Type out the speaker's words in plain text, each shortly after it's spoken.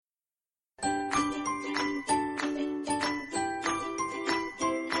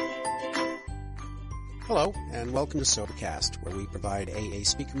Hello, and welcome to Sobercast, where we provide AA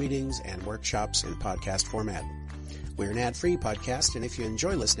speaker meetings and workshops in podcast format. We're an ad-free podcast, and if you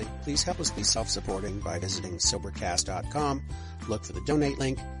enjoy listening, please help us be self-supporting by visiting Sobercast.com, look for the donate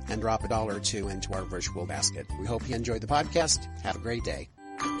link, and drop $1 or $2 into our virtual basket. We hope you enjoy the podcast. Have a great day.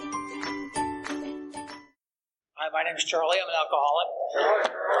 Hi, my name is Charlie. I'm an alcoholic,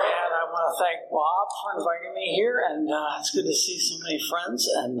 and I want to thank Bob for inviting me here, and it's good to see so many friends,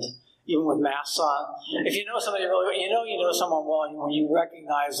 and even with masks on. If you know somebody really, you know someone well when you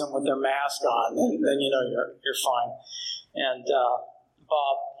recognize them with their mask on, then you know you're fine. And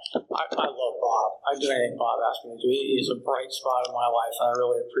Bob, I love Bob. I do anything Bob asks me to do. He's a bright spot in my life, and I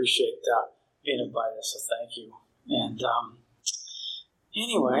really appreciate being invited, so thank you. And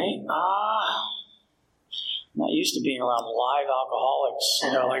anyway, I'm not used to being around live alcoholics,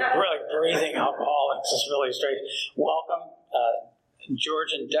 like breathing alcoholics. It's really strange. Welcome,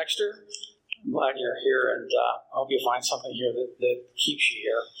 George and Dexter. I'm glad you're here, and I hope you find something here that keeps you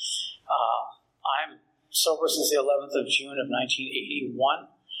here. I'm sober since the 11th of June of 1981.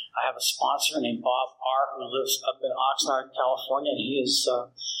 I have a sponsor named Bob R., who lives up in Oxnard, California, and he is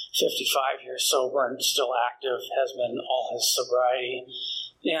 55 years sober and still active, has been all his sobriety.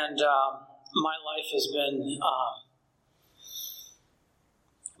 And my life has been...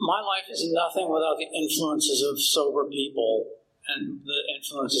 my life is nothing without the influences of sober people and the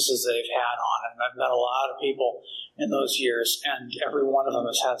influences they've had on it. And I've met a lot of people in those years, and every one of them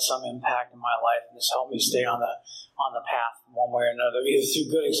has had some impact in my life and has helped me stay on the path one way or another, either through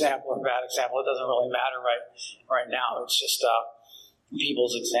good example or bad example. It doesn't really matter right now. It's just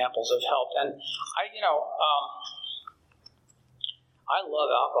people's examples have helped. And I love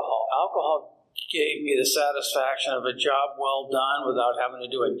alcohol. Alcohol gave me the satisfaction of a job well done without having to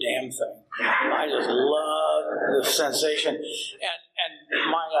do a damn thing. I just love the sensation. And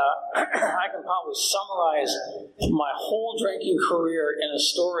my I can probably summarize my whole drinking career in a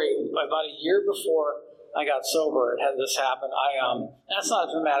story. About a year before I got sober, it had this happen. That's not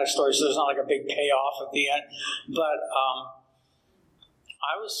a dramatic story, so there's not like a big payoff at the end. But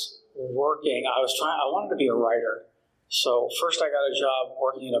I was working. I wanted to be a writer. So first I got a job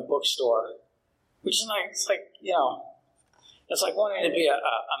working in a bookstore, which is it's like wanting to be a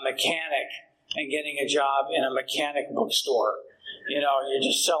mechanic and getting a job in a mechanic bookstore. You're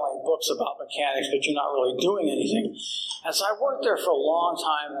just selling books about mechanics, but you're not really doing anything. And so I worked there for a long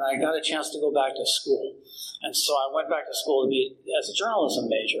time, and I got a chance to go back to school. And so I went back to school to be as a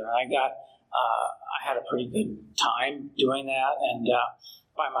journalism major, and I had a pretty good time doing that. And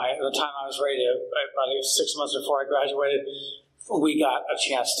by the time I was ready about 6 months before I graduated, we got a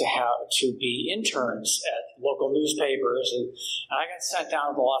chance to be interns at local newspapers, and I got sent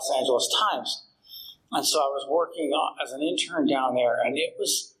down to the Los Angeles Times. And so I was working as an intern down there, and it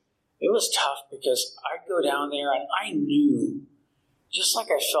was tough because I'd go down there and I knew, just like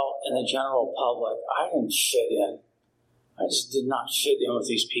I felt in the general public, I didn't fit in. I just did not fit in with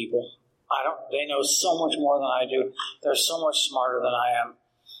these people. They know so much more than I do. They're so much smarter than I am.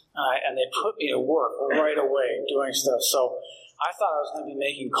 And they put me to work right away doing stuff. So I thought I was going to be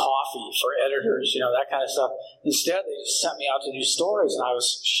making coffee for editors, that kind of stuff. Instead, they just sent me out to do stories, and I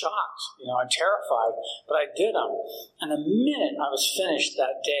was shocked, and terrified. But I did them. And the minute I was finished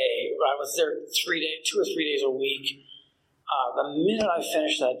that day, I was there 2 or 3 days a week. The minute I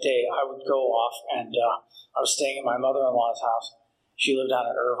finished that day, I would go off, and I was staying in my mother-in-law's house. She lived down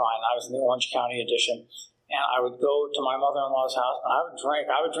in Irvine. I was in the Orange County edition. And I would go to my mother-in-law's house, and I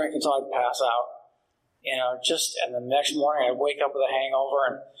would drink until I'd pass out. And the next morning I'd wake up with a hangover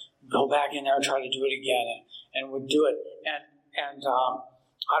and go back in there and try to do it again and would do it. And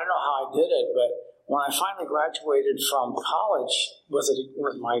I don't know how I did it, but when I finally graduated from college with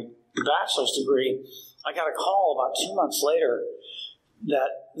my bachelor's degree, I got a call about 2 months later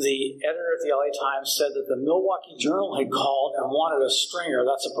that the editor at the LA Times said that the Milwaukee Journal had called and wanted a stringer.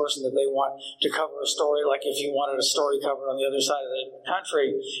 That's a person that they want to cover a story, like if you wanted a story covered on the other side of the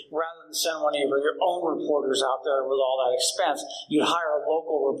country, rather than send one of your own reporters out there with all that expense, you'd hire a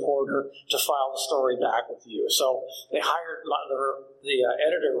local reporter to file the story back with you. So they hired the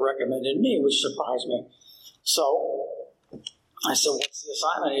editor recommended me, which surprised me. So I said, "What's the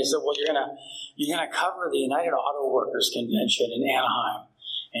assignment?" He said, "Well, you're gonna cover the United Auto Workers Convention in Anaheim,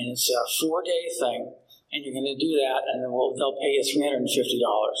 and it's a 4-day thing, and you're gonna do that, and then they'll pay you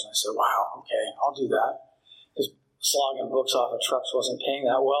 $350." And I said, "Wow, okay, I'll do that," because slogging books off of trucks wasn't paying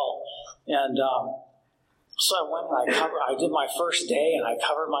that well. And so I went and I did my first day, and I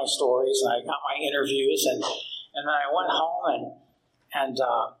covered my stories, and I got my interviews, and then I went home and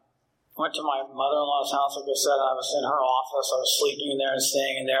went to my mother-in-law's house, like I said, and I was in her office. I was sleeping in there and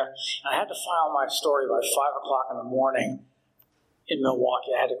staying in there. And I had to file my story by 5 o'clock in the morning in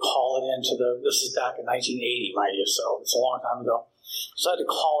Milwaukee. I had to call it into this is back in 1980, mind you, so it's a long time ago. So I had to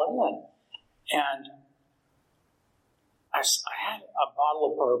call it in. And I had a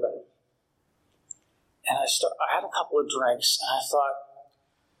bottle of bourbon. And I had a couple of drinks, and I thought,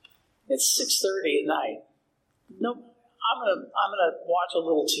 it's 6:30 at night. Nope. I'm gonna watch a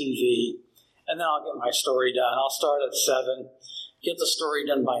little TV, and then I'll get my story done. I'll start at 7, get the story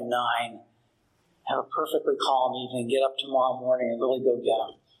done by 9, have a perfectly calm evening, get up tomorrow morning and really go get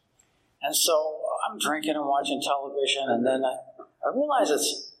them. And so I'm drinking and watching television, and then I realize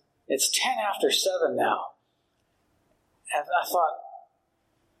it's 10 after 7 now. And I thought,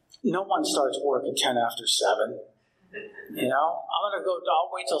 no one starts work at 10 after 7. I'll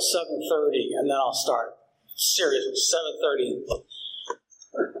wait till 7:30, and then I'll start. Seriously, 7:30.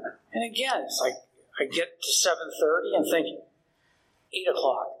 And again, it's like I get to 7:30 and think, 8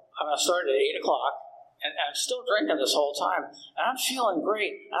 o'clock. I'm going to start at 8 o'clock, and I'm still drinking this whole time. And I'm feeling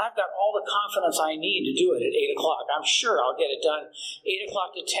great, and I've got all the confidence I need to do it at 8 o'clock. I'm sure I'll get it done. 8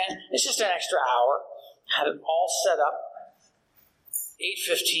 o'clock to 10, it's just an extra hour. Had it all set up.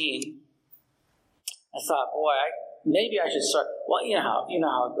 8:15, I thought, boy, maybe I should start. Well, you know how it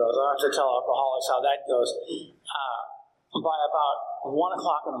goes. I don't have to tell alcoholics how that goes. By about 1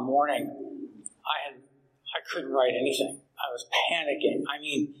 o'clock in the morning, I couldn't write anything. I was panicking. I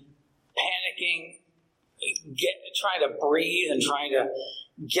mean, panicking, trying to breathe and trying to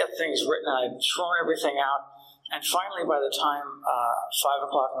get things written. I'd thrown everything out. And finally, by the time 5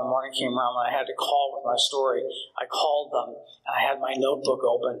 o'clock in the morning came around, when I had to call with my story, I called them, and I had my notebook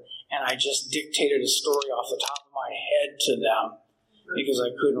open, and I just dictated a story off the top of my head to them because I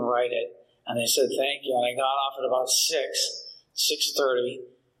couldn't write it. And they said, thank you. And I got off at about 6:30,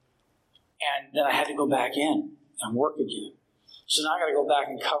 and then I had to go back in and work again. So now I got to go back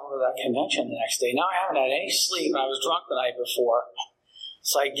and cover that convention the next day. Now I haven't had any sleep, and I was drunk the night before.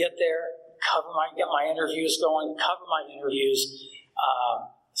 So I get there, get my interviews going, cover my interviews.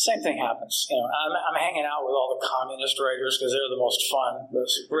 Same thing happens. I'm hanging out with all the communist writers because they're the most fun. The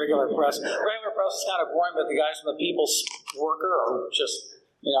regular press is kind of boring, but the guys from the People's Worker are just,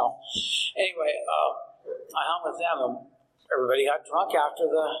 Anyway, I hung with them, and everybody got drunk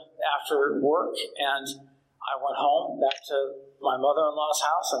after work, and I went home back to my mother-in-law's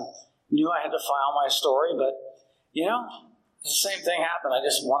house and knew I had to file my story, but the same thing happened. I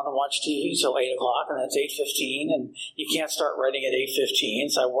just wanted to watch TV till 8 o'clock, and that's 8:15, and you can't start writing at 8:15,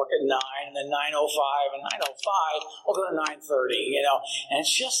 so I work at 9, and then 9:05, and 9:05, I'll go to 9:30, and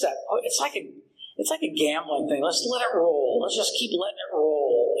it's just that, it's like a gambling thing. Let's let it roll. Let's just keep letting it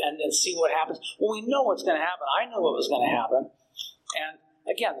roll and see what happens. Well, we know what's going to happen. I knew what was going to happen, and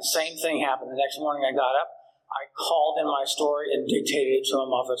again, the same thing happened. The next morning I got up, I called in my story and dictated it to him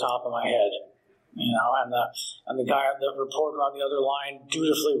off the top of my head. And the guy, the reporter on the other line,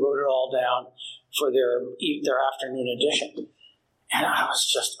 dutifully wrote it all down for their afternoon edition. And I was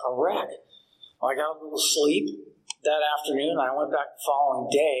just a wreck. Well, I got a little sleep that afternoon. I went back the following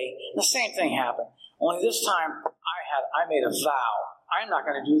day. The same thing happened. Only this time, I made a vow. I'm not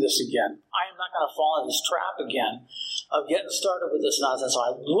going to do this again. I am not going to fall into this trap again of getting started with this nonsense. So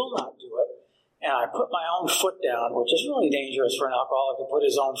I will not do it. And I put my own foot down, which is really dangerous for an alcoholic to put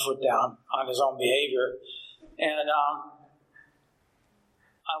his own foot down on his own behavior. And I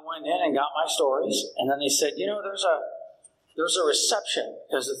went in and got my stories. And then they said, there's a reception,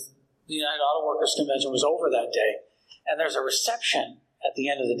 because the United Auto Workers Convention was over that day. And there's a reception at the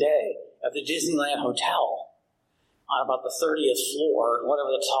end of the day at the Disneyland Hotel on about the 30th floor,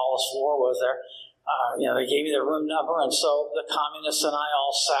 whatever the tallest floor was there. They gave me the room number, and so the communists and I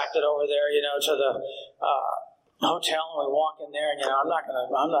all sacked it over there, to the hotel, and we walk in there, and I'm not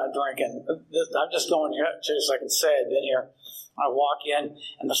drinking. I'm just going here just so I can say I've been here. I walk in,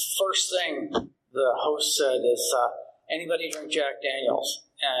 and the first thing the host said is, "Anybody drink Jack Daniels?"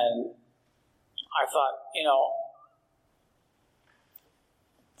 And I thought,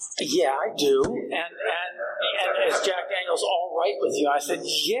 yeah, I do. And is Jack Daniels all right with you? I said,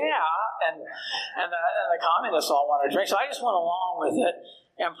 yeah. And the communists all wanted to drink. So I just went along with it.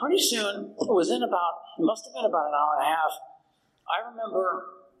 And pretty soon, it must have been about an hour and a half, I remember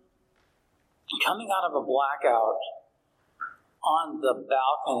coming out of a blackout on the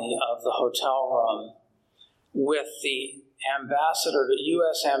balcony of the hotel room with the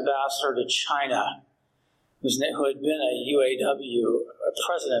U.S. ambassador to China, who had been a UAW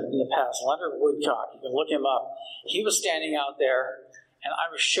president in the past, Leonard Woodcock. You can look him up. He was standing out there, and I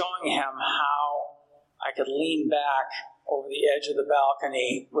was showing him how I could lean back over the edge of the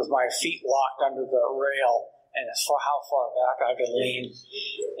balcony with my feet locked under the rail, and as far how far back I could lean,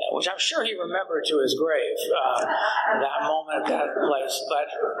 which I'm sure he remembered to his grave, that moment at that place. But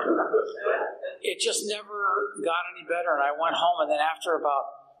it just never got any better, and I went home, and then after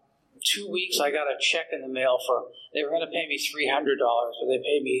about 2 weeks, I got a check in the mail they were going to pay me $300, but they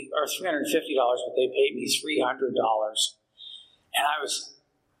paid me, or $350, but they paid me $300. And I was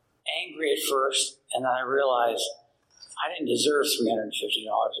angry at first, and then I realized I didn't deserve $350.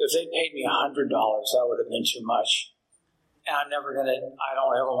 If they paid me $100, that would have been too much. And I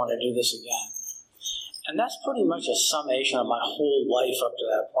don't ever want to do this again. And that's pretty much a summation of my whole life up to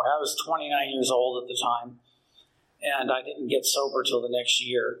that point. I was 29 years old at the time, and I didn't get sober till the next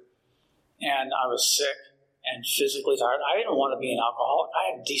year. And I was sick and physically tired. I didn't want to be an alcoholic.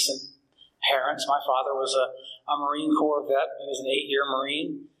 I had decent parents. My father was a Marine Corps vet. He was an 8-year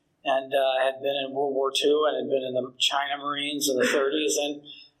Marine, and had been in World War II and had been in the China Marines in the 30s. And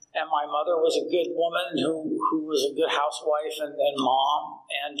my mother was a good woman who was a good housewife and mom.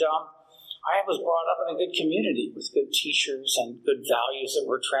 And I was brought up in a good community with good teachers and good values that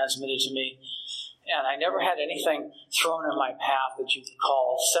were transmitted to me. And I never had anything thrown in my path that you could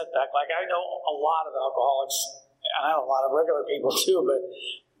call setback. Like, I know a lot of alcoholics, and I know a lot of regular people too, but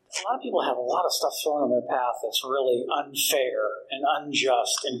a lot of people have a lot of stuff thrown in their path that's really unfair and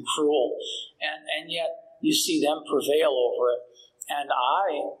unjust and cruel. And yet you see them prevail over it. And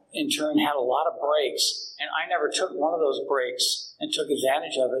I, in turn, had a lot of breaks, and I never took one of those breaks and took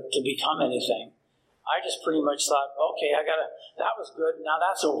advantage of it to become anything. I just pretty much thought, okay, that was good, now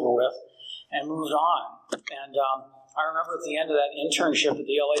that's over with, and moved on. And I remember at the end of that internship at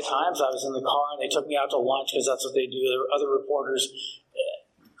the LA Times, I was in the car, and they took me out to lunch, because that's what they do. There were other reporters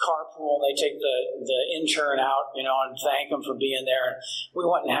carpool, and they take the intern out, and thank them for being there. And we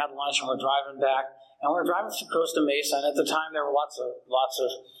went and had lunch, and we're driving back. And we were driving through Costa Mesa, and at the time there were lots of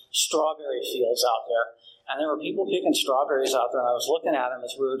strawberry fields out there. And there were people picking strawberries out there, and I was looking at them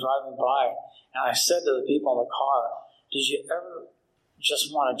as we were driving by. And I said to the people in the car, did you ever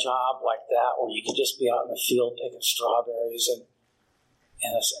just want a job like that where you could just be out in the field picking strawberries and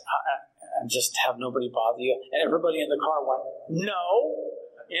just have nobody bother you? And everybody in the car went, no.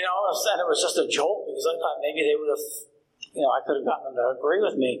 And it was just a jolt, because I thought maybe they would have, I could have gotten them to agree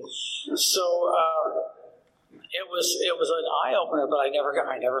with me. So it was an eye opener, but I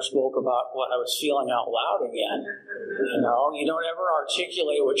never spoke about what I was feeling out loud again. You don't ever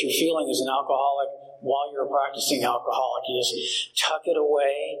articulate what you're feeling as an alcoholic while you're a practicing alcoholic. You just tuck it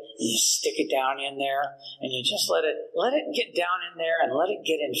away, and you stick it down in there, and you just let it get down in there, and let it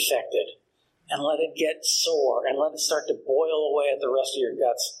get infected, and let it get sore, and let it start to boil away at the rest of your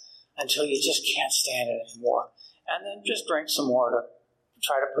guts until you just can't stand it anymore. And then just drink some more to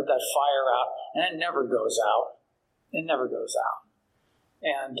try to put that fire out, and it never goes out. It never goes out.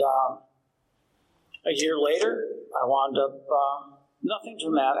 And a year later, I wound up, nothing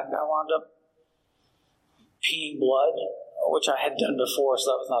dramatic, I wound up peeing blood, which I had done before, so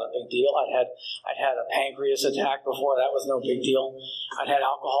that was not a big deal. I'd had a pancreas attack before, that was no big deal. I'd had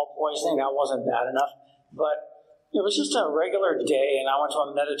alcohol poisoning, that wasn't bad enough. But it was just a regular day, and I went to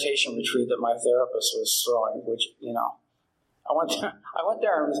a meditation retreat that my therapist was throwing, which, I went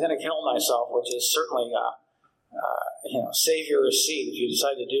there and was going to kill myself, which is certainly, save your receipt if you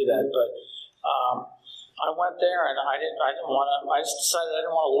decide to do that. But I went there, and I just decided I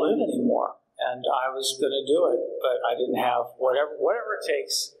didn't want to live anymore, and I was going to do it, but I didn't have whatever it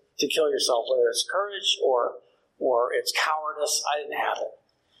takes to kill yourself, whether it's courage or it's cowardice. I didn't have it,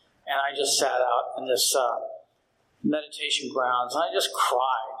 and I just sat out in this meditation grounds, and I just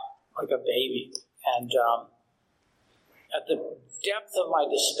cried like a baby. And at the depth of my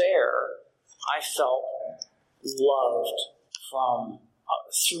despair, I felt loved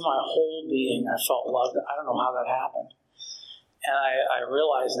through my whole being. I felt loved. I don't know how that happened. And I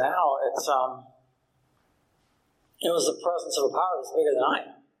realize now it was the presence of a power that's bigger than I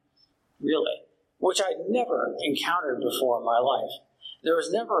am, really, which I'd never encountered before in my life. There was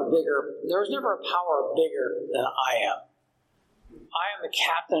never a power bigger than I am. I am the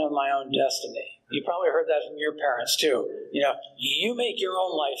captain of my own destiny. You probably heard that from your parents too. You make your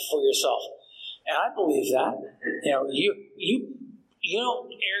own life for yourself. And I believe that. You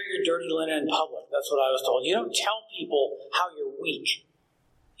don't air your dirty linen in public. That's what I was told. You don't tell people how you're weak.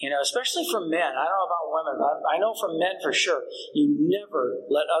 Especially for men. I don't know about women, but I know for men for sure. You never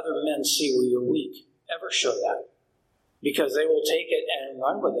let other men see where you're weak. Ever show that. Because they will take it and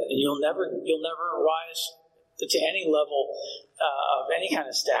run with it. And you'll never rise to any level of any kind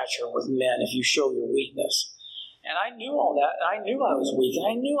of stature with men if you show your weakness. And I knew all that, and I knew I was weak, and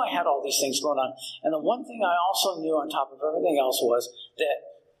I knew I had all these things going on. And the one thing I also knew on top of everything else was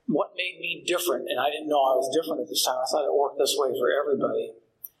that what made me different, and I didn't know I was different at this time. I thought it worked this way for everybody.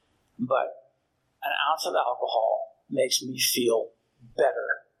 But an ounce of alcohol makes me feel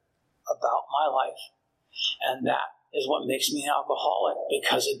better about my life. And that is what makes me an alcoholic,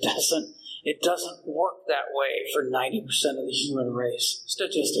 because it doesn't work that way for 90% of the human race,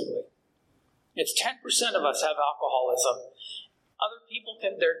 statistically. It's 10% of us have alcoholism. Other people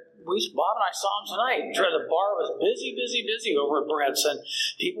can, Bob and I saw him tonight. The bar was busy over at Brent's, and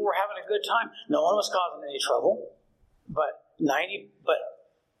people were having a good time. No one was causing any trouble. But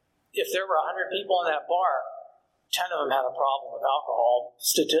if there were 100 people in that bar, 10 of them had a problem with alcohol,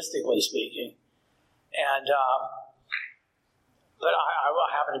 statistically speaking. And, but I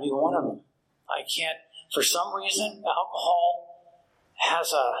happen to be one of them. I can't, for some reason, alcohol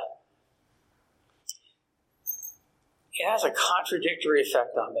has a contradictory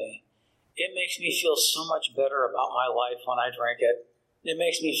effect on me. It makes me feel so much better about my life when I drink it. It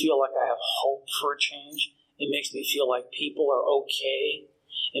makes me feel like I have hope for a change. It makes me feel like people are okay.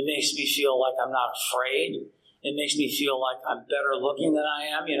 It makes me feel like I'm not afraid. It makes me feel like I'm better looking than I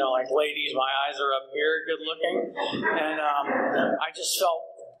am. Like ladies, my eyes are up here, good looking. And I just felt,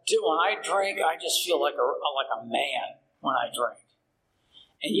 when I drink, I just feel like a man when I drink.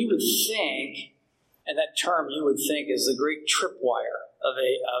 And you would think, and that term you would think is the great tripwire of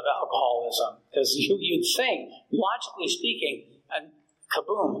alcoholism, because you'd think, logically speaking, and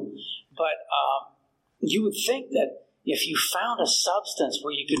kaboom. But you would think that if you found a substance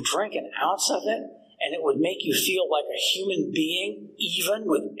where you could drink an ounce of it, and it would make you feel like a human being, even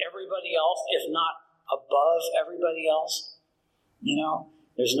with everybody else, if not above everybody else.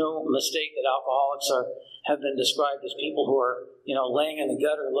 There's no mistake that alcoholics have been described as people who are, laying in the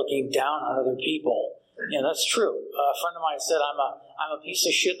gutter looking down on other people. That's true. A friend of mine said, I'm a piece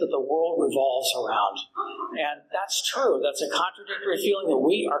of shit that the world revolves around. And that's true. That's a contradictory feeling that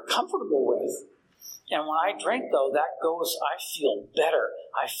we are comfortable with. And when I drink, though, I feel better.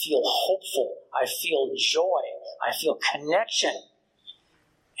 I feel hopeful. I feel joy. I feel connection.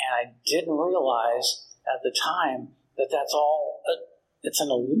 And I didn't realize at the time that that's all, it's an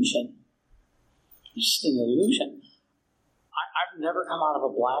illusion. It's just an illusion. I've never come out of a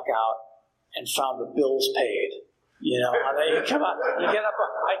blackout and found the bills paid. I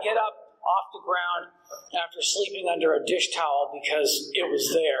get up off the ground after sleeping under a dish towel because it was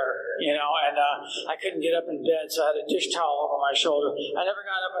there, and I couldn't get up in bed, so I had a dish towel over my shoulder. I never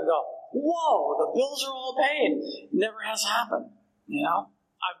got up and go, whoa, the bills are all paid. Never has happened,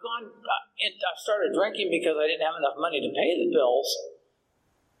 I've started drinking because I didn't have enough money to pay the bills.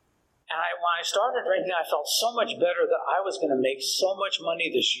 And when I started drinking, I felt so much better that I was going to make so much money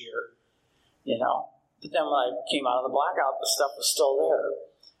this year, But then when I came out of the blackout, the stuff was still there.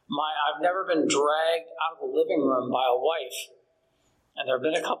 I've never been dragged out of the living room by a wife, and there have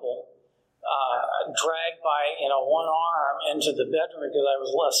been a couple, dragged by one arm into the bedroom because I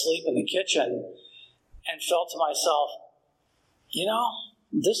was asleep in the kitchen, and felt to myself,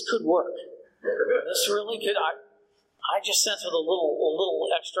 this could work. This really could. I just sense with a little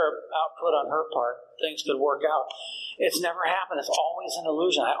extra output on her part, things could work out. It's never happened. It's always an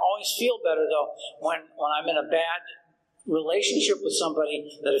illusion. I always feel better, though, when I'm in a bad relationship with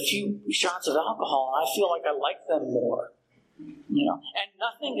somebody, that a few shots of alcohol, and I feel like I like them more. And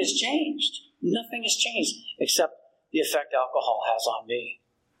nothing has changed. Nothing has changed except the effect alcohol has on me.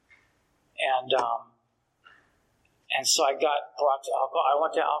 And so I got brought to alcohol. I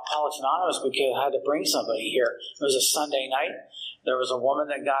went to Alcoholics Anonymous because I had to bring somebody here. It was a Sunday night. There was a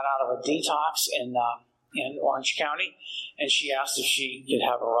woman that got out of a detox in Orange County, and she asked if she could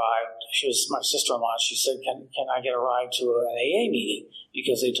have a ride. She was my sister-in-law. She said, "Can I get a ride to an AA meeting?"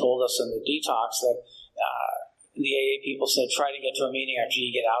 Because they told us in the detox that the AA people said, try to get to a meeting after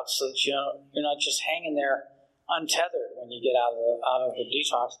you get out, so that you're not just hanging there untethered when you get out of the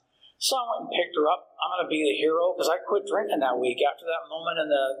detox. So I went and picked her up. I'm going to be the hero because I quit drinking that week. After that moment in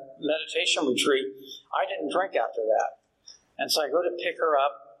the meditation retreat, I didn't drink after that. And so I go to pick her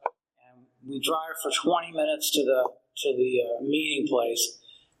up, and we drive for 20 minutes to the meeting place,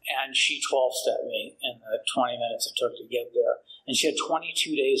 and she 12-stepped me in the 20 minutes it took to get there. And she had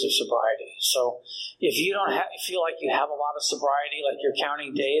 22 days of sobriety. So if you don't feel like you have a lot of sobriety, like you're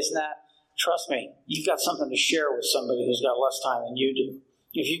counting days and that, trust me, you've got something to share with somebody who's got less time than you do.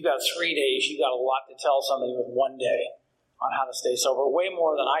 If you've got 3 days, you've got a lot to tell somebody with 1 day on how to stay sober, way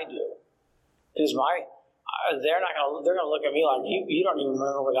more than I do. Because they're going to look at me like, you don't even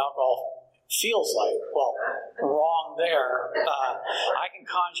remember what alcohol feels like. Well, wrong there. I can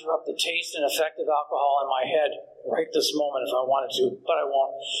conjure up the taste and effect of alcohol in my head right this moment if I wanted to, but I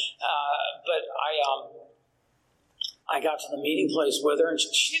won't. But I got to the meeting place with her, and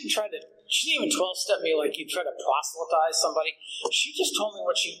she didn't even 12-step me like you try to proselytize somebody. She just told me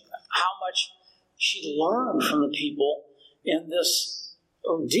how much she learned from the people in this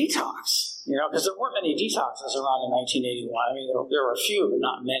detox. Because there weren't many detoxes around in 1981. I mean, there were a few, but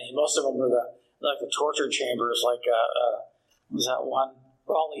not many. Most of them were the torture chambers, like was that one?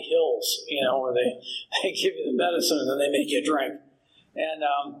 Raleigh Hills, where they give you the medicine and then they make you drink. And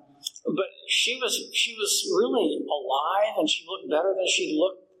but she was really alive, and she looked better than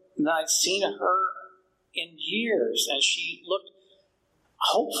I'd seen her in years, and she looked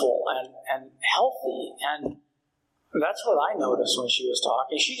hopeful and healthy, and that's what I noticed when she was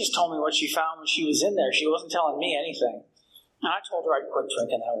talking. She just told me what she found when she was in there. She wasn't telling me anything. And I told her I'd quit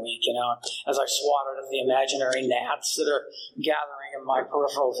drinking that week, as I swatted at the imaginary gnats that are gathering in my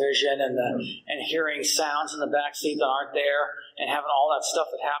peripheral vision and hearing sounds in the backseat that aren't there, and having all that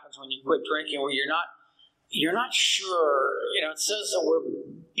stuff that happens when you quit drinking, where you're not sure. It says that we're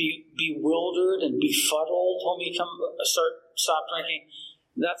bewildered and befuddled when we stop drinking.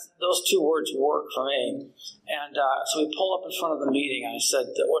 Those two words work for me. And so we pull up in front of the meeting, and I said,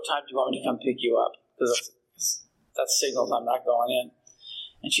 "What time do you want me to come pick you up?" Because that signals I'm not going in.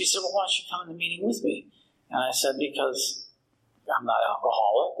 And she said, "Well, why don't you come in the meeting with me?" And I said, "Because I'm not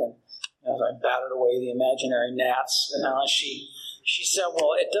alcoholic." And as I batted away the imaginary gnats, she said,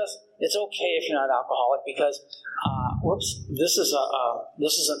 "Well, it's okay if you're not alcoholic, because this is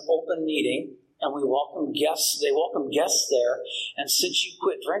an open meeting, and we welcome guests. They welcome guests there. And since you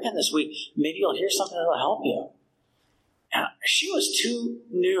quit drinking this week, maybe you'll hear something that'll help you." And she was too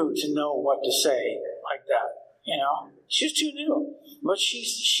new to know what to say like that. She was too new. But she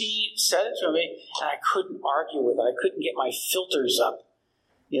said it to me, and I couldn't argue with it. I couldn't get my filters up,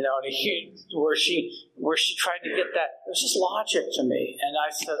 to hear where she tried to get that. It was just logic to me. And I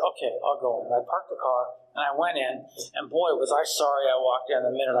said, "Okay, I'll go in." I parked the car, and I went in, and boy, was I sorry I walked in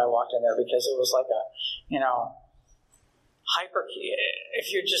the minute I walked in there, because it was like a,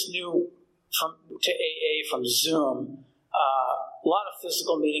 if you're just new to AA from Zoom, a lot of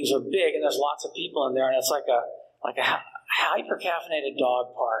physical meetings are big, and there's lots of people in there, and it's like a hyper-caffeinated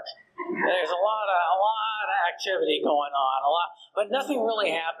dog park. There's a lot of activity going on, but nothing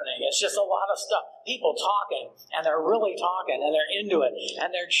really happening. It's just a lot of stuff. People talking, and they're really talking, and they're into it,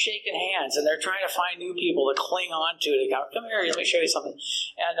 and they're shaking hands, and they're trying to find new people to cling on to. To go, "Come here, let me show you something."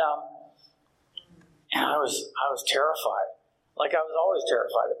 And I was terrified. Like I was always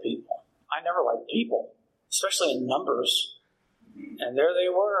terrified of people. I never liked people, especially in numbers. And there they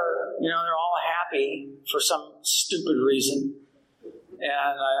were, they're all happy for some stupid reason.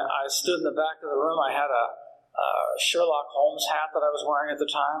 And I stood in the back of the room. I had a Sherlock Holmes hat that I was wearing at the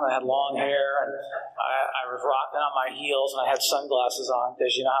time. I had long hair, and I was rocking on my heels, and I had sunglasses on,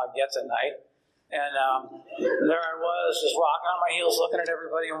 because you know how it gets at night. And there I was, just rocking on my heels, looking at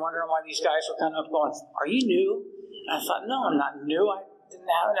everybody and wondering why these guys were coming up going, "Are you new?" And I thought, "No, I'm not new. I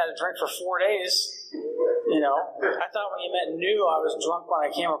haven't had a drink for 4 days." I thought when you meant new, I was drunk when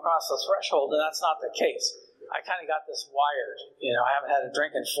I came across the threshold, and that's not the case. I kind of got this wired. I haven't had a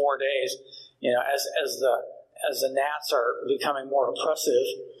drink in 4 days. As the gnats are becoming more oppressive,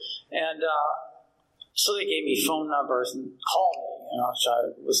 and so they gave me phone numbers and called me. Which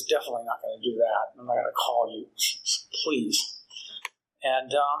I was definitely not going to do that. I'm not going to call you, please.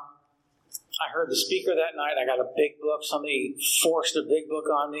 And I heard the speaker that night. I got a big book. Somebody forced a big book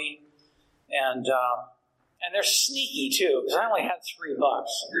on me, and they're sneaky too, because I only had $3.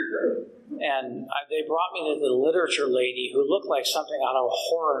 And they brought me to the literature lady, who looked like something out of a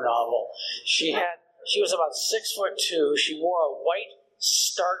horror novel. She was about 6'2". She wore a white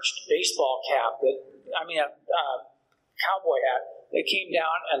starched baseball cap, a cowboy hat that came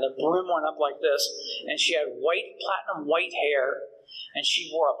down, and the brim went up like this. And she had platinum white hair, and she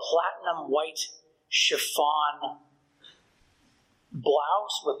wore a platinum white chiffon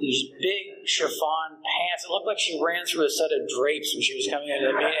blouse with these big chiffon pants. It looked like she ran through a set of drapes when she was coming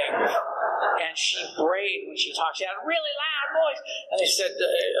into the meeting. And she brayed when she talked. She had a really loud voice. And they said,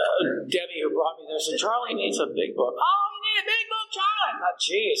 Debbie, who brought me there, said, "Charlie needs a big book." "Oh, you need a big book, Charlie?" I thought,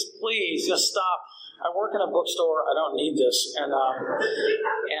 "Geez, please, just stop. I work in a bookstore. I don't need this." And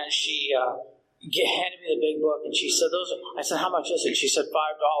she handed me the big book, and she said, I said, "How much is it?" She said,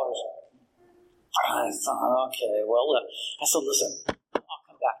 $5. I thought, okay, well, look. I said, "Listen, I'll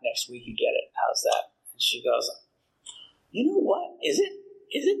come back next week and get it. How's that?" And she goes, "You know what? Is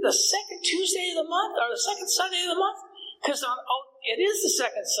it the second Tuesday of the month or the second Sunday of the month?" Because it is the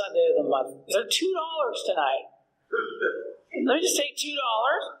second Sunday of the month. They're $2 tonight. Let me just take $2,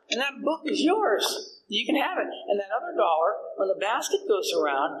 and that book is yours. You can have it. And that other $1, when the basket goes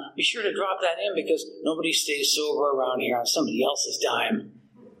around, be sure to drop that in because nobody stays sober around here on somebody else's dime.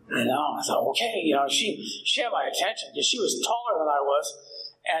 I thought, okay, she had my attention because she was taller than I was,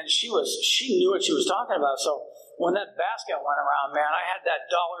 and she knew what she was talking about. So when that basket went around, man, I had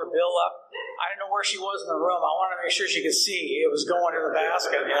that $1 bill up. I didn't know where she was in the room. I wanted to make sure she could see it was going in the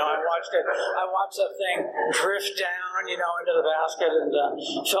basket. I watched that thing drift down, into the basket, and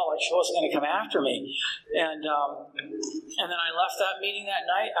felt like she wasn't going to come after me. And then I left that meeting that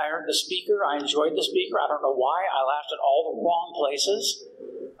night. I heard the speaker. I enjoyed the speaker. I don't know why. I laughed at all the wrong places.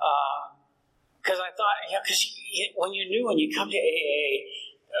 Because I thought, when you come to AA,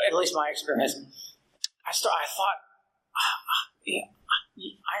 at least my experience, I thought,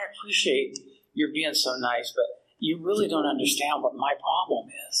 I appreciate you're being so nice, but you really don't understand what my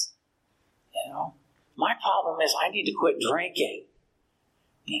problem is. My problem is I need to quit drinking.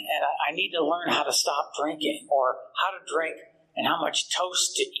 And I need to learn how to stop drinking, or how to drink and how much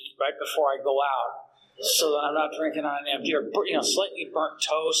toast to eat right before I go out, so that I'm not drinking on an empty or slightly burnt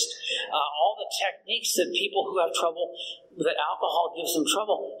toast. All the techniques that people who have trouble, that alcohol gives them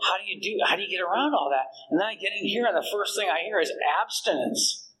trouble. How do you get around all that? And then I get in here, and the first thing I hear is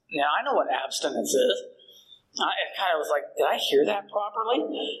abstinence. Now I know what abstinence is. It kind of was like, did I hear that properly?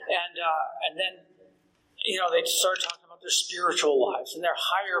 And then they started talking about their spiritual lives and their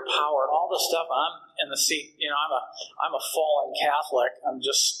higher power and all this stuff. And I'm in the seat. I'm a fallen Catholic. I'm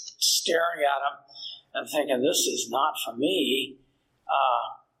just staring at them and thinking, this is not for me.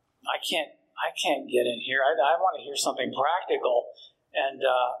 I can't get in here. I want to hear something practical. And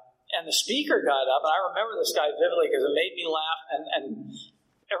the speaker got up, and I remember this guy vividly because it made me laugh, and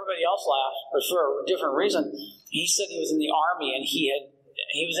everybody else laughed, but for a different reason. He said he was in the Army, and he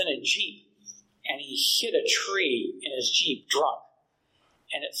was in a Jeep, and he hit a tree in his Jeep drunk,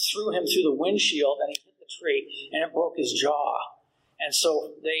 and it threw him through the windshield, and he hit the tree, and it broke his jaw. And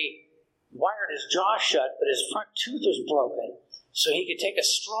so they wired his jaw shut, but his front tooth was broken. So he could take a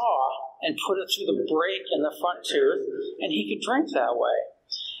straw and put it through the break in the front tooth, and he could drink that way.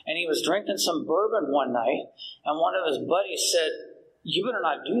 And he was drinking some bourbon one night, and one of his buddies said, you better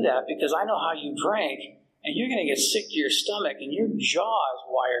not do that because I know how you drink, and you're going to get sick to your stomach, and your jaw is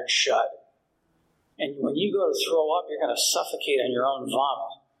wired shut. And when you go to throw up, you're going to suffocate on your own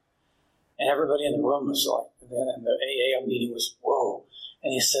vomit. And everybody in the room was like, and the AA meeting was, whoa.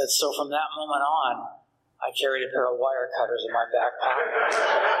 And he said, so from that moment on, I carried a pair of wire cutters in my back pocket.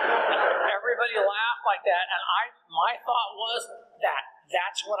 Everybody laughed like that, and my thought was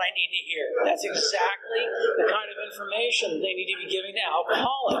that's what I need to hear. That's exactly the kind of information they need to be giving to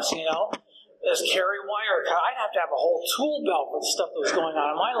alcoholics, This carry wire cutter. I'd have to have a whole tool belt with stuff that was going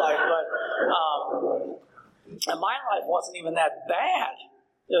on in my life, but and my life wasn't even that bad.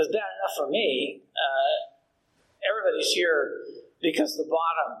 It was bad enough for me. Everybody's here because the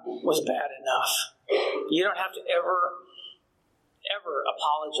bottom was bad enough. You don't have to ever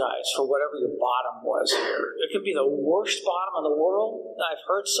apologize for whatever your bottom was here. It could be the worst bottom in the world. I've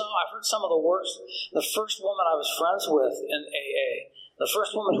heard some of the worst. The first woman I was friends with in AA, the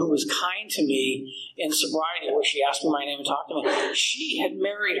first woman who was kind to me in sobriety, where she asked me my name and talked to me, she had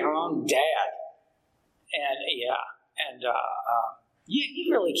married her own dad. And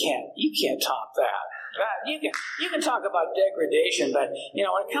you really can't top that. You can talk about degradation, but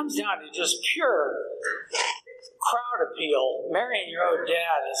when it comes down to just pure crowd appeal, marrying your own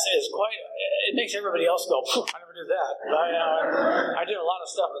dad is quite. It makes everybody else go, I never did that. I did a lot of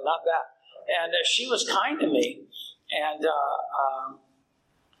stuff, but not that. And she was kind to me, and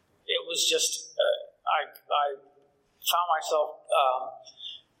it was just I found myself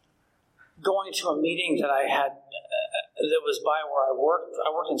going to a meeting that I had that was by where I worked.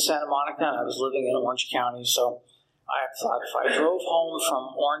 I worked in Santa Monica, and I was living in Orange County. So I thought if I drove home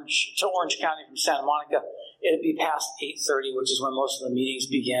from Orange County from Santa Monica, it'd be past 8:30, which is when most of the meetings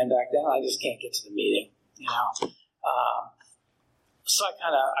began back then. I just can't get to the meeting, So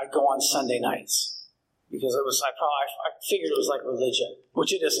I go on Sunday nights because I figured it was like religion,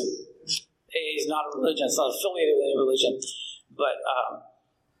 which it isn't. AA is not a religion; it's not affiliated with any religion. But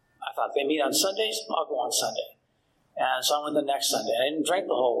I thought they meet on Sundays, I'll go on Sunday. And so I went the next Sunday. I didn't drink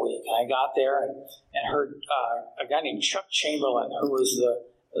the whole week. And I got there and heard a guy named Chuck Chamberlain, who was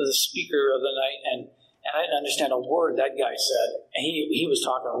the speaker of the night, and I didn't understand a word that guy said. And he was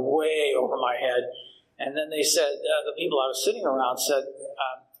talking way over my head. And then they said, the people I was sitting around said,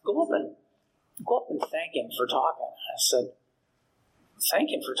 go up and thank him for talking. I said, thank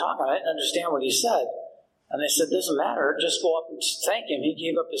him for talking? I didn't understand what he said. And they said, doesn't matter, just go up and thank him. He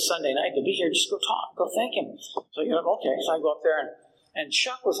gave up his Sunday night to be here. Just go talk, go thank him. So, okay. So I go up there, and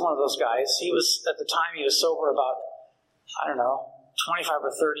Chuck was one of those guys. He was, at the time, he was sober about, 25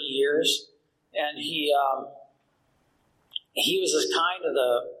 or 30 years. And he was as kind to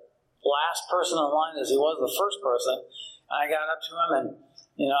the last person in line as he was the first person. And I got up to him, and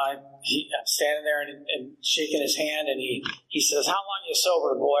I'm standing there and shaking his hand, and he says, how long are you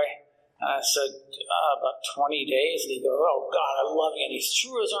sober, boy? And I said, about 20 days. And he goes, oh, God, I love you. And he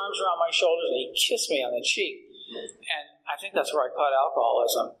threw his arms around my shoulders, and he kissed me on the cheek. And I think that's where I caught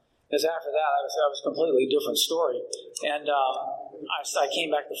alcoholism. Because after that, I was a completely different story. And I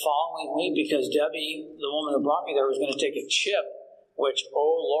came back the following week because Debbie, the woman who brought me there, was going to take a chip, which,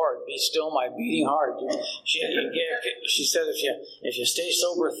 oh, Lord, be still my beating heart. She said, if you stay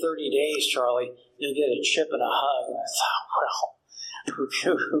sober 30 days, Charlie, you'll get a chip and a hug. And I thought, well,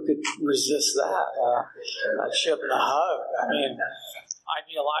 who could resist that? A chip and a hug. I mean, I'd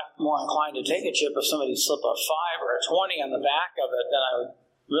be a lot more inclined to take a chip if somebody slipped a 5 or a 20 on the back of it. Then I would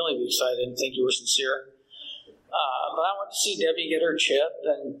really be excited and think you were sincere. But I went to see Debbie get her chip,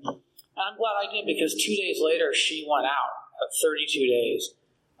 and I'm glad I did, because 2 days later she went out at 32 days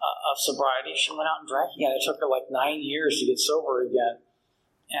of sobriety. She went out and drank again. It took her like 9 years to get sober again.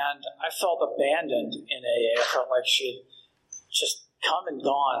 And I felt abandoned in AA. I felt like she had just come and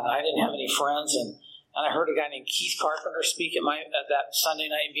gone, and I didn't have any friends. And I heard a guy named Keith Carpenter speak at that Sunday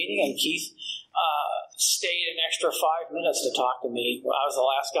night meeting, and Keith stayed an extra 5 minutes to talk to me. I was the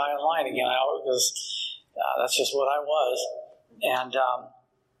last guy in line again, because that's just what I was. And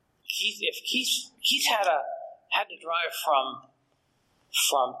Keith had to drive from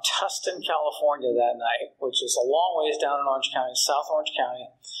Tustin, California that night, which is a long ways down in Orange County, South Orange County.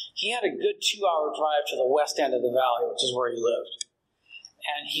 He had a good 2-hour drive to the west end of the valley, which is where he lived.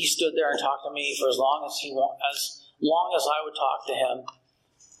 And he stood there and talked to me for as long as I would talk to him,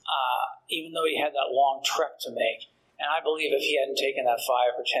 even though he had that long trek to make. And I believe if he hadn't taken that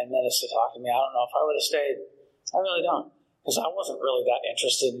 5 or 10 minutes to talk to me, I don't know if I would have stayed. I really don't, because I wasn't really that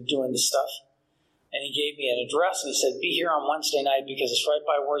interested in doing this stuff. And he gave me an address, and he said, be here on Wednesday night because it's right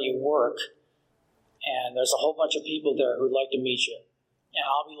by where you work, and there's a whole bunch of people there who'd like to meet you. And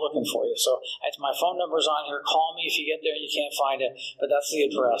I'll be looking for you. So my phone number's on here. Call me if you get there and you can't find it. But that's the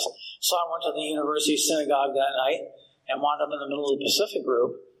address. So I went to the University Synagogue that night and wound up in the middle of the Pacific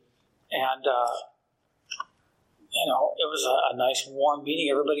group. And, it was a nice, warm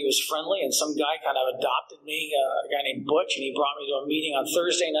meeting. Everybody was friendly. And some guy kind of adopted me, a guy named Butch, and he brought me to a meeting on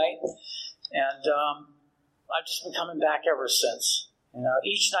Thursday night. And I've just been coming back ever since.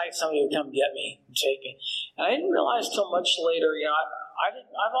 Each night somebody would come get me and take me. And I didn't realize till much later, I've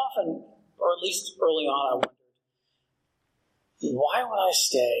often, or at least early on, I wondered, why would I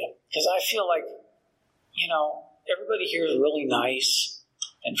stay? Because I feel like, everybody here is really nice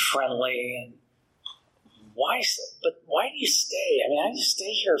and friendly, and why do you stay? I mean, I just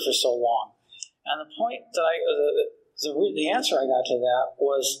stay here for so long. And the point that the answer I got to that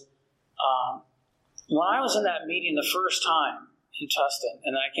was, when I was in that meeting the first time in Tustin,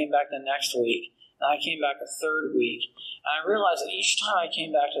 and then I came back the next week, and I came back a third week, and I realized that each time I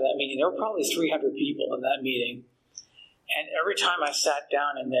came back to that meeting, there were probably 300 people in that meeting, and every time I sat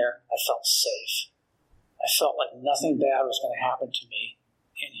down in there, I felt safe. I felt like nothing bad was going to happen to me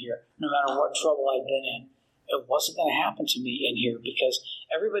in here. No matter what trouble I'd been in, it wasn't going to happen to me in here, because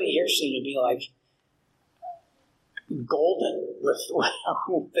everybody here seemed to be like golden.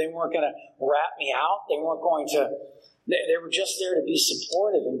 They weren't going to rat me out. They weren't going to. They were just there to be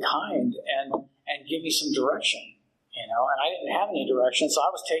supportive and kind and give me some direction, and I didn't have any direction, so I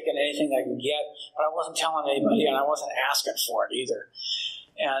was taking anything I could get, but I wasn't telling anybody, and I wasn't asking for it either.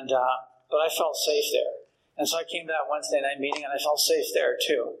 And but I felt safe there, and so I came to that Wednesday night meeting, and I felt safe there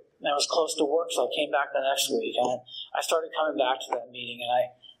too. And I was close to work, so I came back the next week, and I started coming back to that meeting,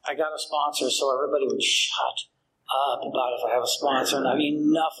 and I got a sponsor, so everybody would shut up about if I have a sponsor, and I've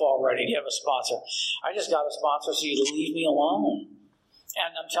enough already to have a sponsor. I just got a sponsor so you'd leave me alone.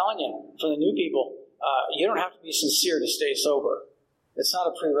 And I'm telling you, for the new people, you don't have to be sincere to stay sober. It's not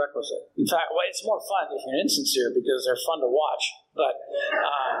a prerequisite. In fact, it's more fun if you're insincere, because they're fun to watch. But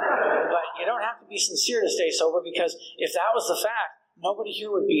you don't have to be sincere to stay sober, because if that was the fact, nobody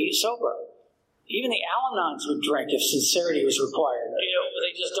here would be sober. Even the Al-Anons would drink if sincerity was required.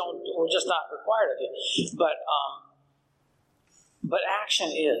 They just don't. We're just not required of it. But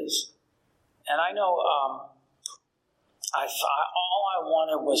action is, and I know. All I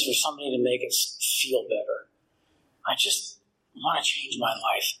wanted was for somebody to make it feel better. I just want to change my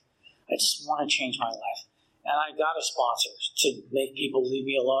life. I just want to change my life. And I got a sponsor to make people leave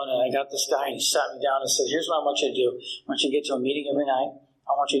me alone. And I got this guy, and he sat me down and said, here's what I want you to do. I want you to get to a meeting every night.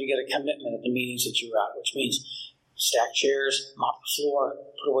 I want you to get a commitment at the meetings that you're at, which means stack chairs, mop the floor,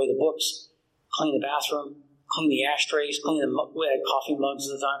 put away the books, clean the bathroom, clean the ashtrays, we had coffee mugs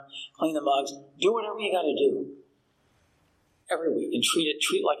at the time, clean the mugs. Do whatever you got to do every week and treat it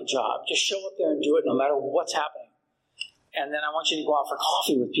like a job. Just show up there and do it no matter what's happening. And then I want you to go out for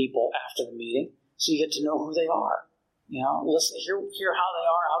coffee with people after the meeting, so you get to know who they are. Listen, hear how they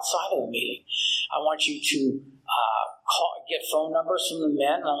are outside of the meeting. I want you to get phone numbers from the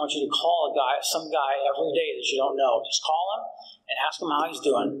men, and I want you to call some guy every day that you don't know. Just call him and ask him how he's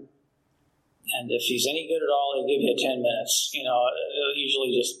doing. And if he's any good at all, he'll give you 10 minutes. They'll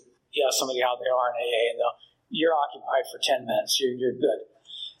usually just somebody how they are in AA, and you're occupied for 10 minutes. You're good.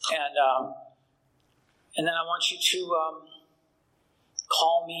 And then I want you to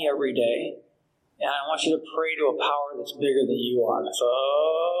call me every day. And I want you to pray to a power that's bigger than you are. And I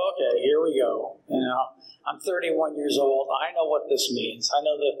thought, okay, here we go. I'm 31 years old. I know what this means. I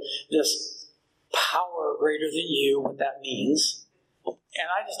know this power greater than you, what that means. And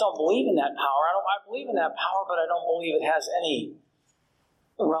I just don't believe in that power. I believe in that power, but I don't believe it has any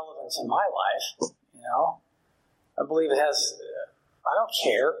relevance in my life. I believe it has, I don't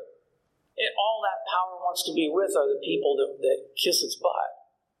care. All that power wants to be with are the people that kiss its butt.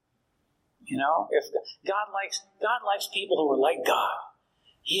 If God likes people who are like God.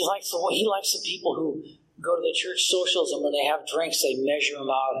 He likes the people who go to the church socials, and when they have drinks, they measure them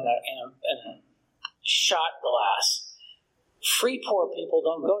out in a shot glass. Free poor people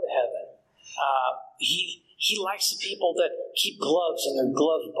don't go to heaven. He likes the people that keep gloves in their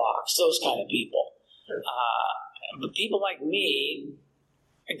glove box. Those kind of people. But people like me,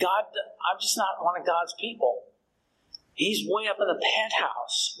 I'm just not one of God's people. He's way up in the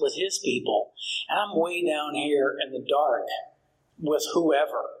penthouse with his people, and I'm way down here in the dark with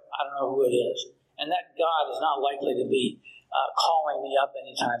whoever. I don't know who it is. And that God is not likely to be calling me up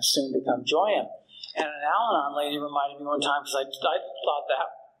anytime soon to come join him. And an Al-Anon lady reminded me one time, because I thought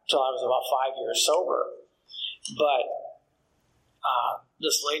that till I was about 5 years sober. But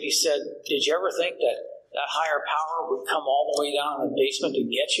this lady said, did you ever think that higher power would come all the way down in the basement to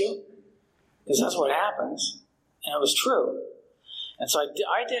get you? Because that's what happens. And it was true. And so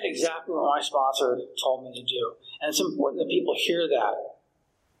I did exactly what my sponsor told me to do. And it's important that people hear that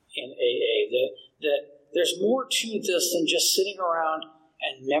in AA, that there's more to this than just sitting around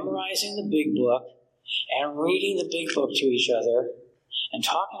and memorizing the big book and reading the big book to each other and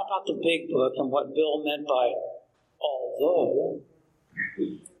talking about the big book and what Bill meant by although,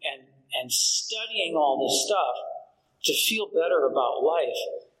 and studying all this stuff to feel better about life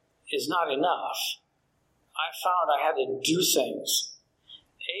is not enough. I found I had to do things.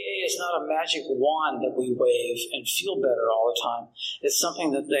 AA is not a magic wand that we wave and feel better all the time. It's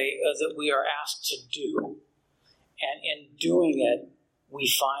something that we are asked to do. And in doing it, we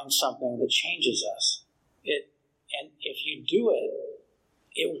find something that changes us. And if you do it,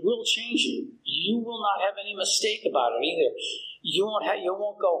 it will change you. You will not have any mistake about it either. You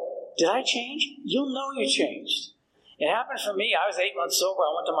won't go, did I change? You'll know you changed. It happened for me. I was 8 months sober.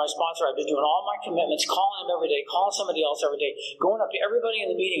 I went to my sponsor. I've been doing all my commitments, calling him every day, calling somebody else every day, going up to everybody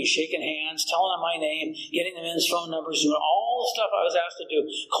in the meeting, shaking hands, telling them my name, getting them his phone numbers, doing all the stuff I was asked to do,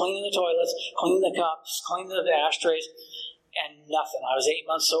 cleaning the toilets, cleaning the cups, cleaning the ashtrays, and nothing. I was 8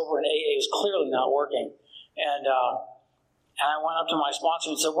 months sober, and AA was clearly not working. And I went up to my sponsor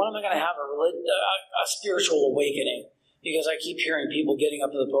and said, when am I going to have a spiritual awakening? Because I keep hearing people getting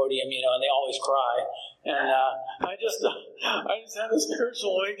up to the podium, and they always cry. And I just had a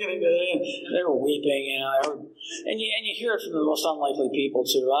spiritual awakening today, and they were weeping, and you hear it from the most unlikely people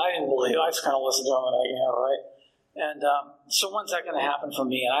too. I didn't believe it. I just kind of listened to them, and right. And so when's that going to happen for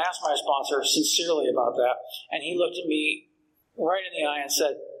me? And I asked my sponsor sincerely about that, and he looked at me right in the eye and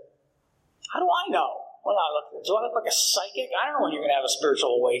said, "How do I know? Do I look like a psychic? I don't know when you're going to have a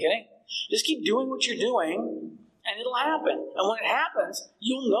spiritual awakening. Just keep doing what you're doing." And it'll happen. And when it happens,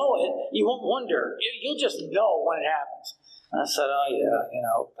 you'll know it. You won't wonder. You'll just know when it happens. And I said,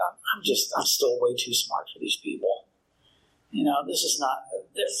 I'm still way too smart for these people. This is not,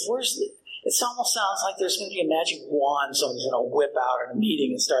 it almost sounds like there's going to be a magic wand somebody's going to whip out at a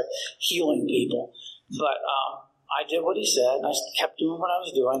meeting and start healing people. But I did what he said, and I kept doing what I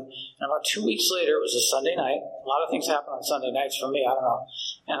was doing. And about 2 weeks later, it was a Sunday night. A lot of things happen on Sunday nights for me. I don't know.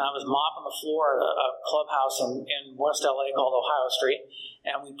 And I was mopping the floor at a clubhouse in West LA called Ohio Street.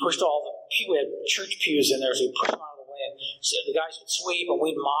 And we pushed we had church pews in there, so we pushed them out of the way. And so the guys would sweep, and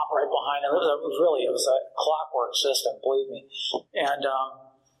we'd mop right behind them. It was a clockwork system, believe me. And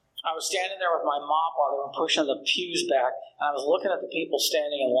I was standing there with my mop while they were pushing the pews back, and I was looking at the people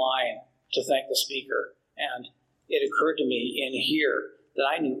standing in line to thank the speaker. And it occurred to me in here that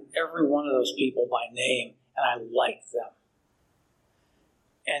I knew every one of those people by name, and I liked them.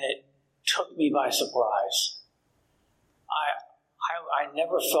 And it took me by surprise. I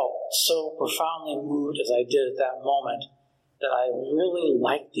never felt so profoundly moved as I did at that moment, that I really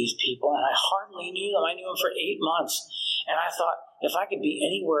liked these people, and I hardly knew them. I knew them for 8 months. And I thought, if I could be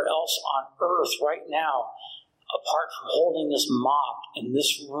anywhere else on earth right now, apart from holding this mop in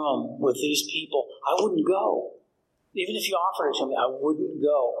this room with these people, I wouldn't go. Even if you offered it to me, I wouldn't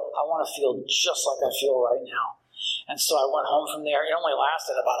go. I want to feel just like I feel right now. And so I went home from there. It only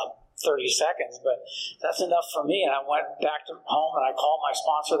lasted about 30 seconds, but that's enough for me. And I went back to home, and I called my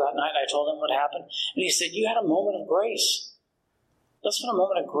sponsor that night, and I told him what happened. And he said, you had a moment of grace. That's what a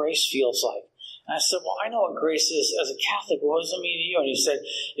moment of grace feels like. And I said, well, I know what grace is as a Catholic. What does it mean to you? And he said,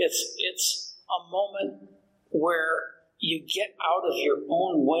 it's a moment where you get out of your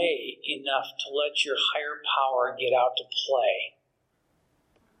own way enough to let your higher power get out to play.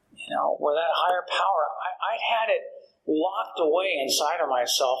 You know, where that higher power, I'd had it locked away inside of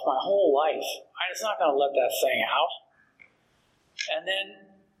myself my whole life. I was not going to let that thing out. And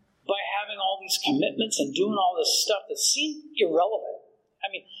then by having all these commitments and doing all this stuff that seemed irrelevant. I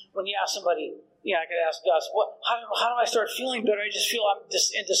mean, when you ask somebody, you know, I could ask Gus, how do I start feeling better? I just feel I'm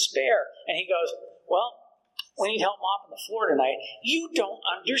just in despair. And he goes, well, we need help mopping the floor tonight. You don't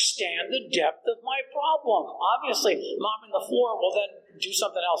understand the depth of my problem. Obviously, mopping the floor, well then do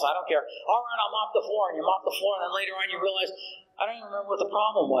something else. I don't care. All right, I'll mop the floor. And you mop the floor, and then later on you realize, I don't even remember what the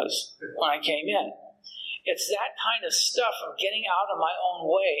problem was when I came in. It's that kind of stuff of getting out of my own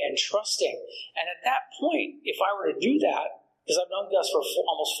way and trusting. And at that point, if I were to do that, because I've known Gus for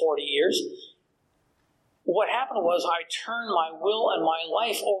almost 40 years, what happened was I turned my will and my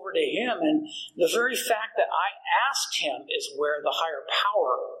life over to him, and the very fact that I asked him is where the higher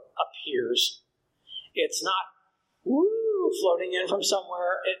power appears. It's not floating in from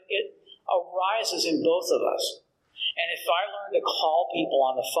somewhere. It arises in both of us. And if I learn to call people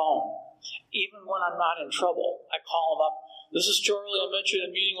on the phone, even when I'm not in trouble, I call them up. This is Charlie. I met you at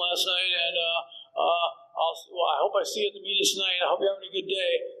the meeting last night, and I hope I see you at the meeting tonight. I hope you're having a good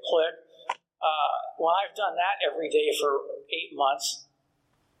day. Click. Well, I've done that every day for 8 months,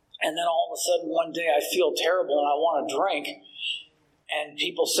 and then all of a sudden one day I feel terrible and I want to drink, and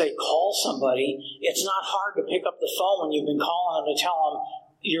people say, call somebody. It's not hard to pick up the phone when you've been calling them to tell them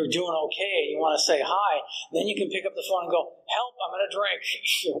you're doing okay and you want to say hi. Then you can pick up the phone and go, help, I'm going to drink.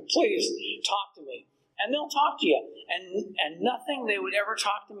 Please talk to me. And they'll talk to you. And nothing they would ever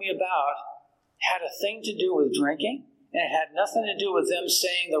talk to me about had a thing to do with drinking. And it had nothing to do with them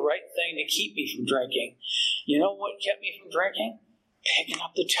saying the right thing to keep me from drinking. You know what kept me from drinking? Picking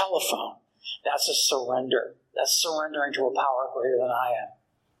up the telephone. That's a surrender. That's surrendering to a power greater than I am.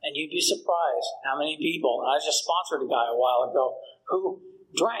 And you'd be surprised how many people, and I just sponsored a guy a while ago who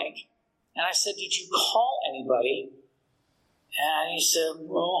drank. And I said, did you call anybody? And he said,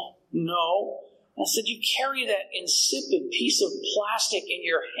 well, no. I said, you carry that insipid piece of plastic in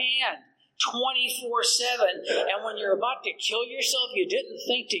your hand 24/7, and when you're about to kill yourself, you didn't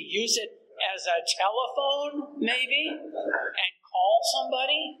think to use it as a telephone, maybe, and call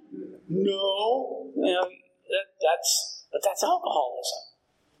somebody? No. You know, that's alcoholism.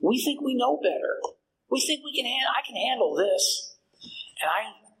 We think we know better. We think I can handle this. And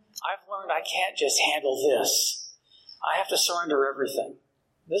I've learned I can't just handle this. I have to surrender everything.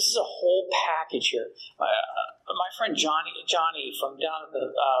 This is a whole package here. My friend Johnny from down at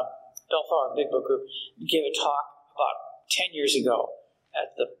the Bellflower Big Book Group gave a talk about 10 years ago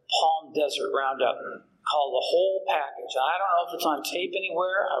at the Palm Desert Roundup called The Whole Package. I don't know if it's on tape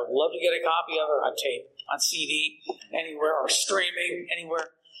anywhere. I would love to get a copy of it on tape, on CD, anywhere, or streaming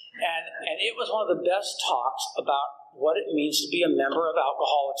anywhere. And it was one of the best talks about what it means to be a member of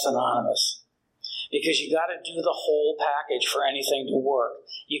Alcoholics Anonymous. Because you got to do the whole package for anything to work.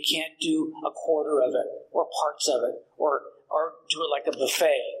 You can't do a quarter of it, or parts of it, or do it like a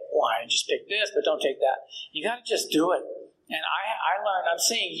buffet line. Just pick this, but don't take that. You got to just do it. And I learned, I'm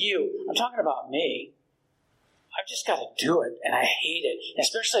saying you, I'm talking about me. I've just got to do it, and I hate it.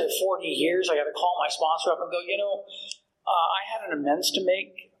 Especially at 40 years, I got to call my sponsor up and go, I had an amends to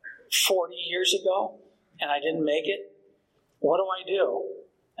make 40 years ago, and I didn't make it. What do I do?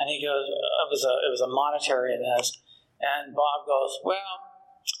 And he goes, it was a monetary amends. And Bob goes, well,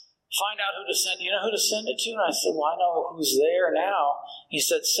 find out who to send. You know who to send it to? And I said, well, I know who's there now. He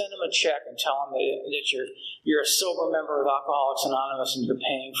said, send him a check and tell him that you're a sober member of Alcoholics Anonymous and you're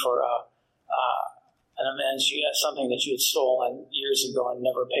paying for an amends you had something that you had stolen years ago and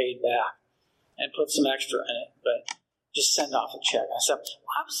never paid back, and put some extra in it, but just send off a check. I said,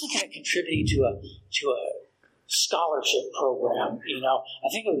 well, I was thinking of contributing to a scholarship program. I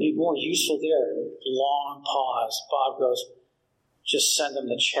think it would be more useful there. Long pause. Bob goes, just send them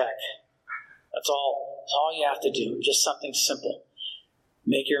the check. That's all you have to do. Just something simple.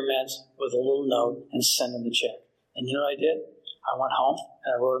 Make your amends with a little note and send them the check. And you know what I did? I went home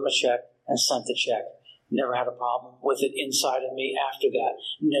and I wrote them a check and sent the check. Never had a problem with it inside of me after that.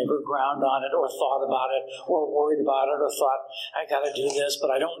 Never ground on it or thought about it or worried about it or thought, I got to do this, but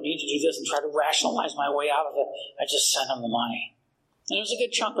I don't need to do this, and try to rationalize my way out of it. I just sent them the money. And it was a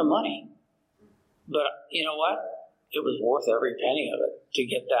good chunk of money. But you know what? It was worth every penny of it to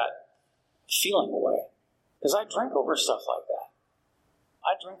get that feeling away. Because I drink over stuff like that.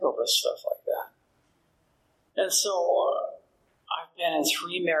 And so I've been in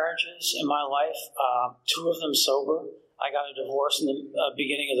 3 marriages in my life, 2 of them sober. I got a divorce in the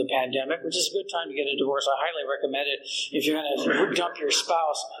beginning of the pandemic, which is a good time to get a divorce. I highly recommend it. If you're going to dump your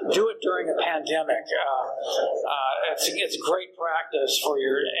spouse, do it during a pandemic. It's great practice for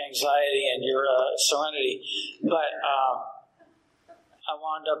your anxiety and your serenity. But I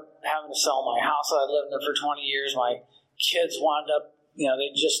wound up having to sell my house that I lived in for 20 years. My kids wound up, they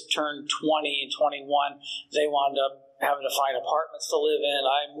just turned 20 and 21. They wound up having to find apartments to live in.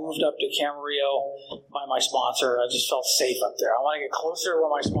 I moved up to Camarillo by my sponsor. I just felt safe up there. I want to get closer to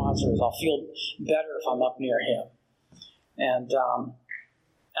where my sponsor is. I'll feel better if I'm up near him. And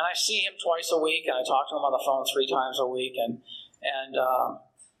I see him twice a week, and I talk to him on the phone 3 times a week. And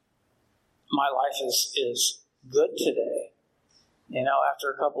my life is good today. After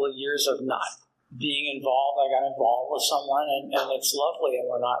a couple of years of not being involved, I got involved with someone, and it's lovely. And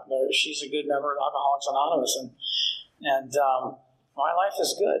we're not married. She's a good member of Alcoholics Anonymous, and my life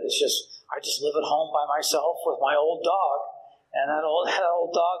is good. It's just I just live at home by myself with my old dog, and that old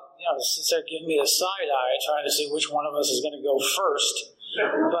dog, sits there giving me the side eye, trying to see which one of us is going to go first.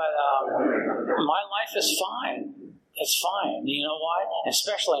 But my life is fine. It's fine. You know why?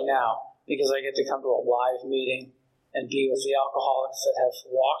 Especially now, because I get to come to a live meeting and be with the alcoholics that have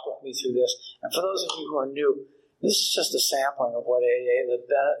walked with me through this. And for those of you who are new, this is just a sampling of what AA,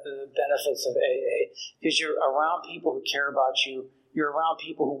 the benefits of AA, because you're around people who care about you. You're around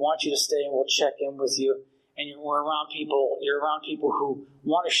people who want you to stay and will check in with you. And you're around people who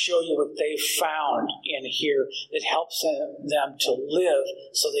want to show you what they found in here that helps them to live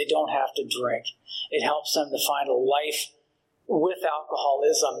so they don't have to drink. It helps them to find a life with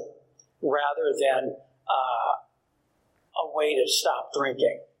alcoholism rather than a way to stop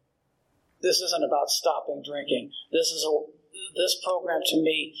drinking. This isn't about stopping drinking. This program to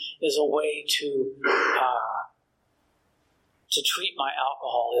me is a way to treat my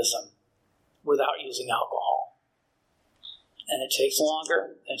alcoholism without using alcohol. And it takes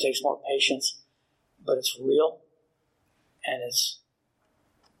longer, and it takes more patience, but it's real, and it's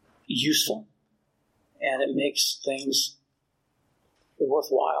useful, and it makes things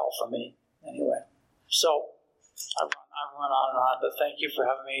worthwhile for me anyway. So I run on and on, but thank you for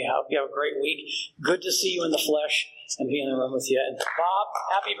having me. I hope you have a great week. Good to see you in the flesh and be in the room with you. And Bob,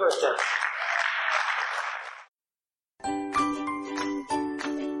 happy birthday.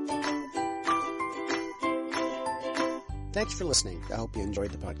 Thanks for listening. I hope you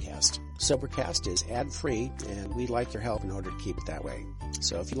enjoyed the podcast. Sobercast is ad-free, and we'd like your help in order to keep it that way.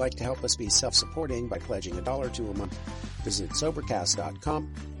 So if you'd like to help us be self-supporting by pledging $1 or $2 a month, visit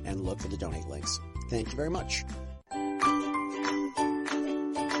Sobercast.com and look for the donate links. Thank you very much.